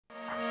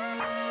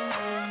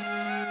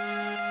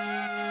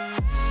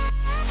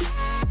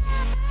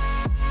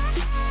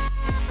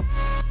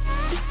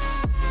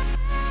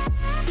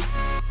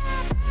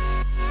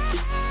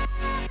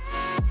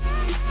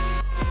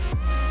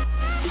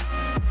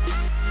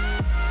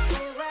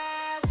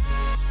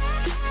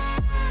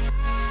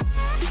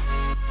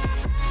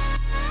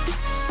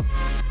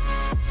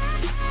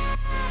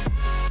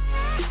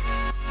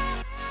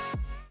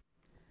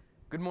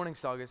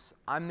morning, Saugus.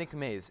 I'm Nick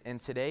Mays, and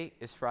today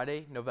is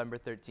Friday, November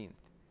 13th.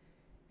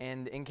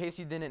 And in case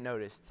you didn't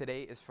notice,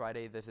 today is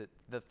Friday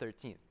the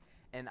 13th,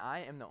 and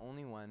I am the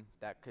only one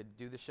that could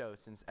do the show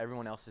since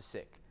everyone else is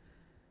sick.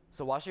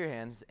 So wash your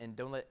hands and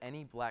don't let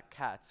any black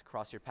cats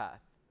cross your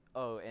path.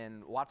 Oh,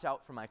 and watch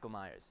out for Michael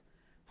Myers.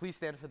 Please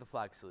stand for the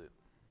flag salute.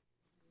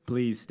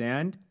 Please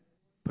stand.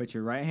 Put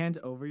your right hand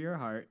over your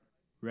heart.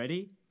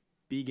 Ready?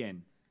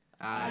 Begin.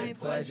 I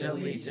pledge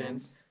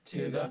allegiance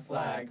to the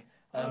flag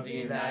of the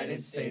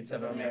United States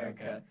of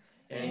America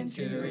and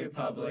to the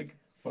republic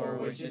for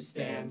which it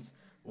stands,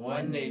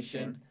 one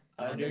nation,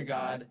 under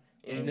God,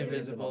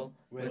 indivisible,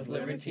 with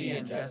liberty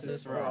and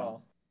justice for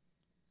all.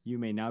 You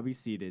may now be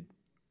seated.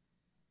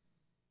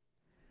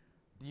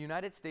 The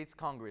United States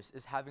Congress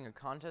is having a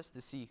contest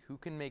to see who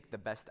can make the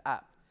best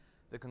app.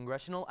 The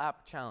Congressional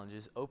App Challenge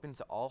is open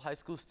to all high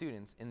school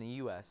students in the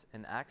U.S.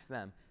 and asks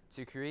them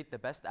to create the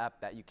best app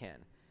that you can.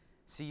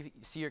 See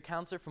your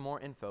counselor for more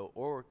info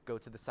or go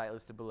to the site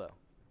listed below.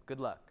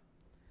 Good luck.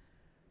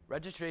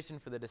 Registration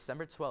for the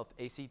December 12th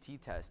ACT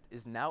test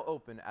is now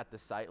open at the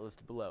site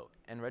listed below,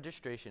 and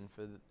registration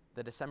for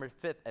the December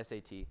 5th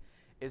SAT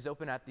is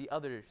open at the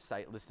other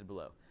site listed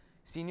below.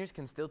 Seniors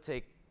can still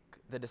take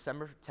the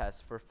December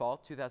test for fall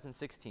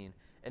 2016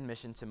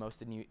 admission to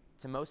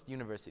most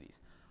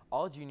universities.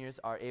 All juniors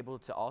are able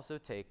to also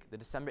take the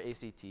December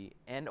ACT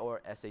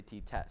and/or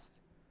SAT test.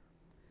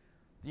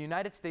 The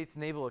United States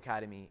Naval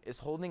Academy is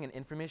holding an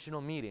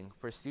informational meeting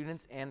for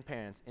students and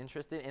parents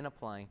interested in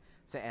applying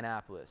to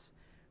Annapolis.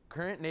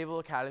 Current Naval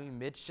Academy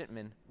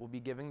midshipmen will be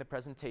giving the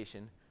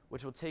presentation,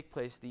 which will take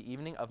place the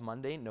evening of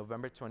Monday,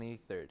 November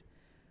 23rd.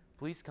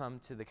 Please come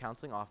to the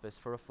counseling office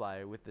for a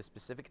flyer with the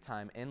specific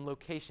time and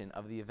location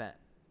of the event.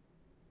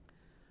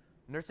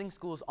 Nursing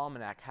School's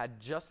Almanac had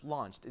just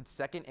launched its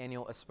second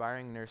annual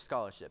Aspiring Nurse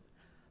Scholarship.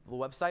 The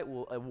website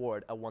will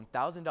award a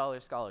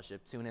 $1,000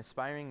 scholarship to an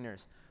aspiring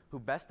nurse who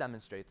best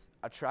demonstrates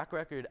a track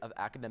record of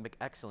academic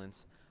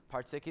excellence,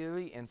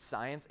 particularly in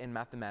science and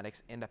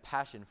mathematics, and a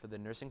passion for the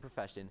nursing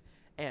profession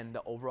and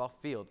the overall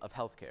field of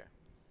healthcare.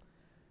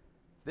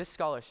 This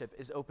scholarship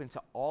is open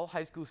to all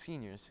high school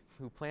seniors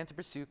who plan to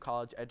pursue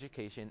college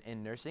education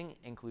in nursing,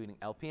 including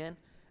LPN,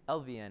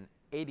 LVN,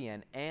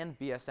 ADN, and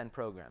BSN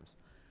programs.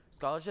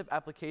 Scholarship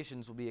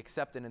applications will be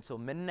accepted until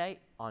midnight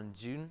on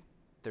June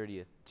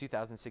 30th,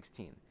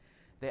 2016.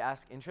 They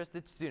ask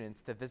interested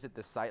students to visit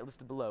the site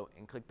listed below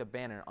and click the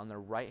banner on the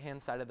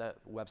right-hand side of the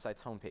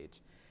website's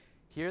homepage.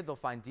 Here they'll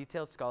find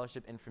detailed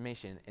scholarship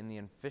information in the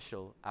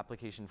official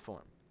application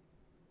form.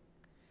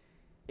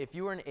 If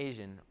you are an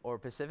Asian or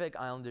Pacific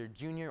Islander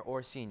junior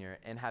or senior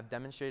and have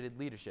demonstrated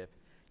leadership,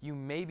 you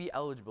may be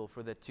eligible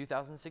for the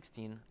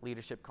 2016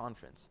 Leadership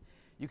Conference.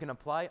 You can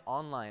apply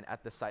online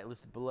at the site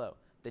listed below.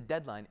 The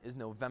deadline is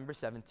November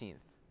 17th.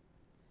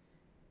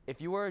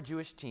 If you are a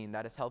Jewish teen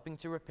that is helping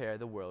to repair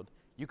the world,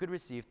 you could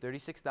receive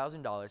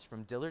 $36,000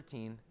 from Diller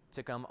Teen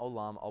Tikkun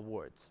Olam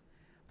Awards.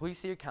 Please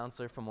see your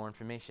counselor for more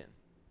information.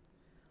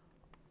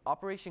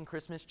 Operation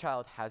Christmas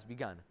Child has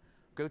begun.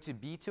 Go to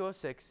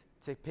B206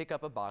 to pick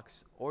up a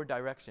box or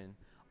direction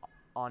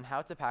on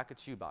how to pack a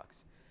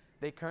shoebox.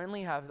 They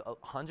currently have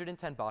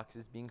 110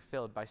 boxes being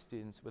filled by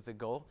students with a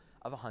goal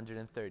of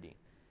 130.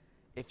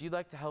 If you'd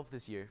like to help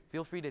this year,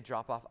 feel free to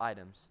drop off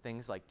items,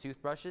 things like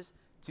toothbrushes,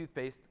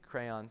 toothpaste,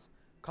 crayons,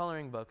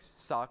 coloring books,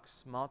 socks,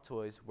 small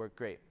toys work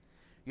great.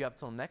 You have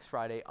till next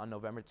Friday on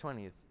November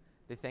 20th.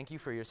 They thank you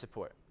for your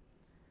support.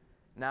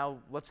 Now,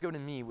 let's go to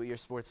me with your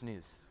sports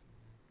news.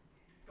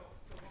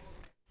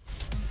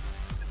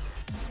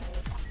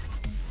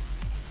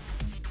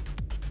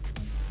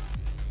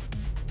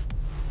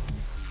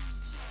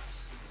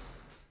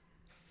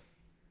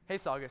 Hey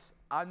Saugus,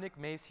 I'm Nick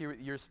Mays here with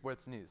your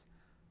sports news.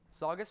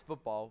 Saugus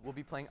football will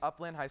be playing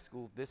Upland High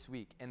School this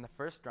week in the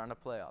first round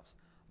of playoffs.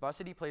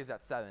 Varsity plays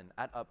at 7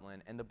 at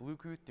Upland, and the Blue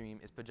Crew theme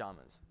is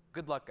pajamas.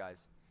 Good luck,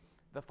 guys.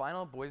 The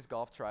final boys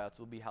golf tryouts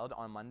will be held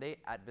on Monday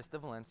at Vista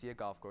Valencia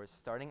Golf Course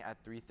starting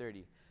at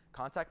 3:30.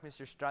 Contact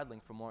Mr.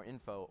 Stradling for more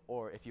info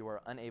or if you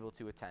are unable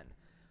to attend.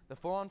 The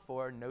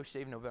 4-on-4 No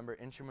Shave November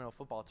intramural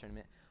football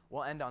tournament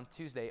will end on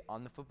Tuesday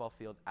on the football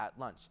field at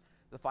lunch.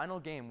 The final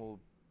game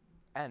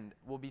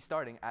will be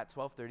starting at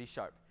 12:30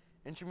 sharp.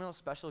 Intramural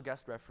special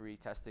guest referee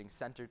testing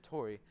center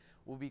Tori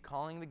will be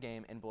calling the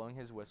game and blowing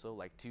his whistle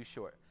like too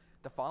short.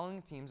 The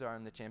following teams are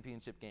in the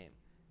championship game: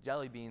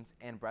 Jelly Beans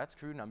and Bratz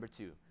Crew number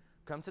 2.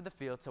 Come to the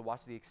field to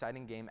watch the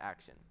exciting game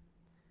action.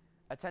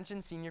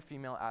 Attention senior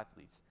female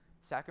athletes.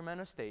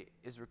 Sacramento State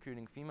is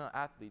recruiting female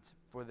athletes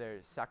for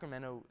their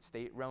Sacramento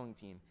State rowing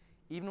team,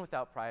 even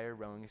without prior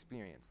rowing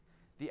experience.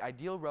 The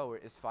ideal rower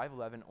is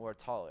 5'11" or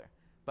taller,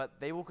 but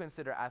they will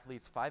consider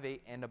athletes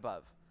 5'8" and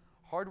above.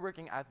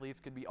 Hardworking athletes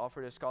could be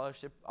offered a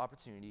scholarship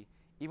opportunity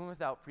even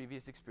without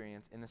previous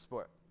experience in the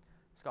sport.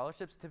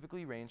 Scholarships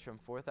typically range from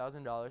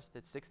 $4,000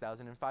 to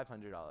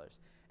 $6,500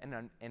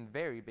 and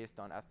vary based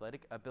on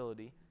athletic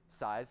ability,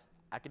 size,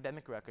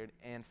 academic record,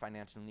 and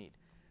financial need.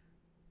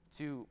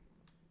 To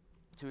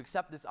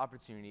accept this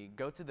opportunity,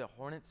 go to the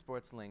Hornet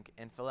Sports link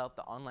and fill out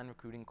the online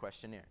recruiting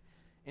questionnaire.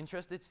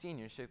 Interested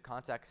seniors should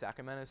contact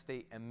Sacramento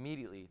State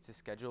immediately to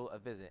schedule a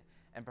visit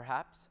and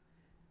perhaps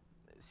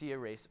see a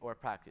race or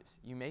practice.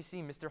 You may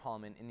see Mr.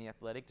 Hallman in the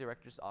athletic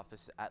director's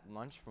office at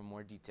lunch for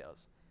more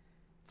details.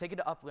 Take it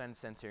to Upland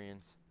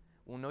Centurions.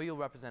 We'll know you'll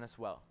represent us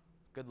well.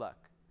 Good luck.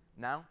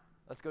 Now,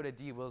 let's go to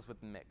D. Wills with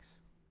the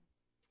mix.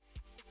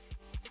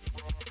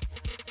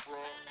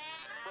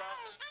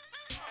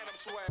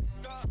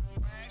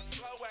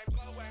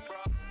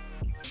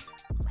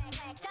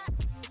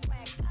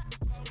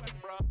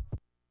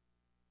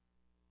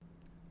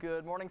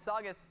 Good morning,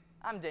 Saugus.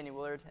 I'm Danny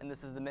Willard, and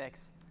this is The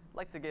Mix. I'd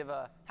like to give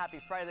a happy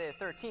Friday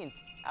the 13th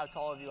out to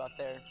all of you out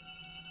there,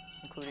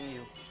 including you.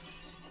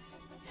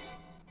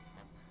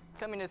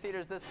 Coming to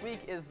theaters this week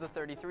is The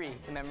 33,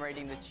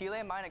 commemorating the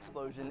Chile mine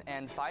explosion,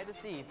 and By the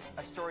Sea,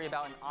 a story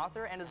about an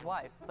author and his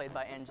wife, played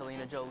by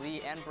Angelina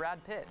Jolie and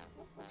Brad Pitt.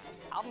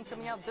 Albums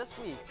coming out this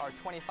week are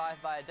 25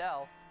 by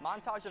Adele,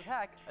 Montage of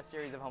Heck, a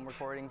series of home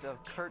recordings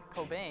of Kurt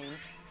Cobain,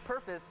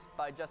 Purpose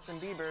by Justin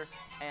Bieber,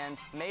 and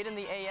Made in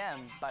the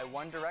AM by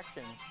One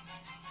Direction.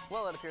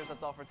 Well, it appears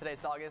that's all for today,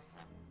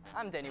 Saugus.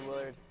 I'm Danny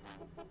Willard,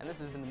 and this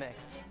has been The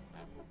Mix.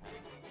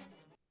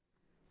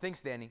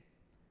 Thanks, Danny.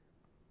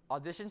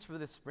 Auditions for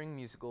the spring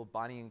musical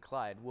Bonnie and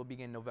Clyde will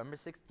begin November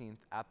 16th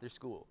after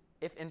school.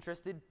 If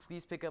interested,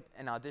 please pick up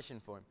an audition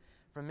form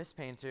from Miss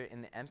Painter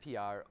in the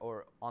NPR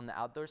or on the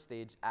outdoor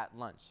stage at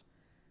lunch.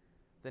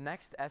 The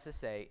next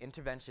SSA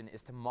intervention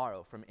is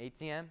tomorrow from 8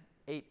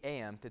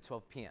 a.m. to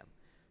 12 p.m.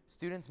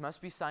 Students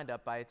must be signed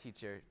up by a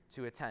teacher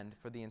to attend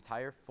for the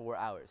entire 4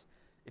 hours.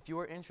 If you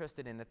are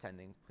interested in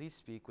attending, please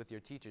speak with your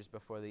teachers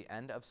before the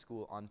end of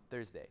school on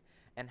Thursday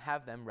and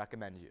have them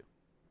recommend you.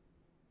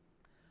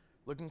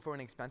 Looking for an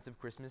expensive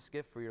Christmas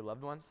gift for your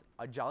loved ones?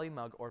 A Jolly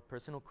mug or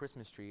personal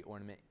Christmas tree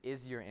ornament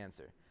is your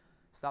answer.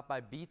 Stop by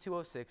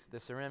B206, the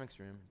ceramics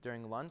room,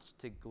 during lunch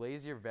to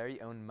glaze your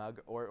very own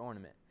mug or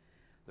ornament.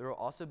 There will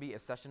also be a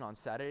session on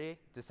Saturday,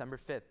 December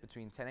 5th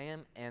between 10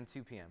 a.m. and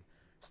 2 p.m.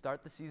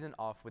 Start the season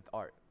off with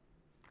art.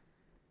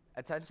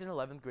 Attention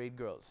 11th grade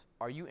girls,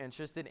 are you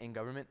interested in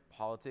government,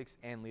 politics,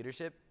 and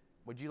leadership?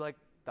 Would you like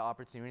the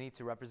opportunity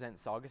to represent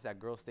Saugus at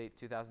Girls State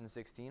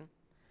 2016?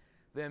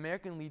 The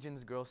American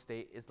Legion's Girls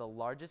State is the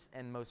largest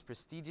and most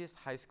prestigious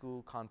high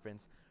school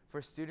conference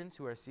for students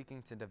who are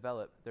seeking to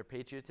develop their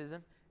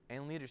patriotism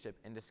and leadership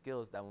into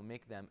skills that will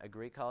make them a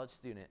great college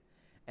student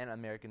and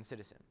American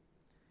citizen.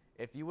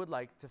 If you would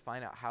like to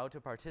find out how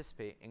to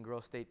participate in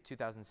Girls State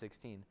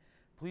 2016,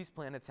 please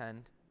plan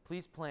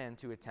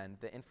to attend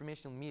the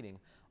informational meeting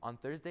on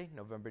Thursday,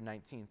 November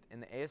 19th in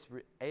the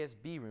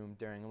ASB room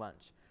during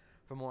lunch.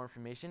 For more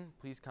information,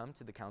 please come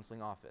to the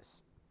counseling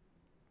office.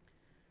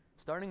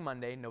 Starting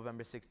Monday,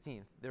 November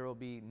 16th, there will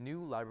be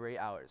new library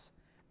hours.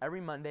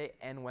 Every Monday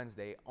and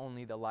Wednesday,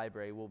 only the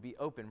library will be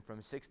open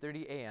from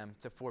 6:30 a.m.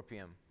 to 4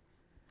 p.m.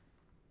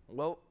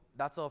 Well,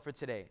 that's all for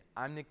today.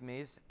 I'm Nick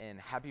Mays, and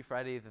happy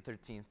Friday the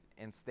 13th,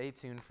 and stay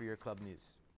tuned for your club news.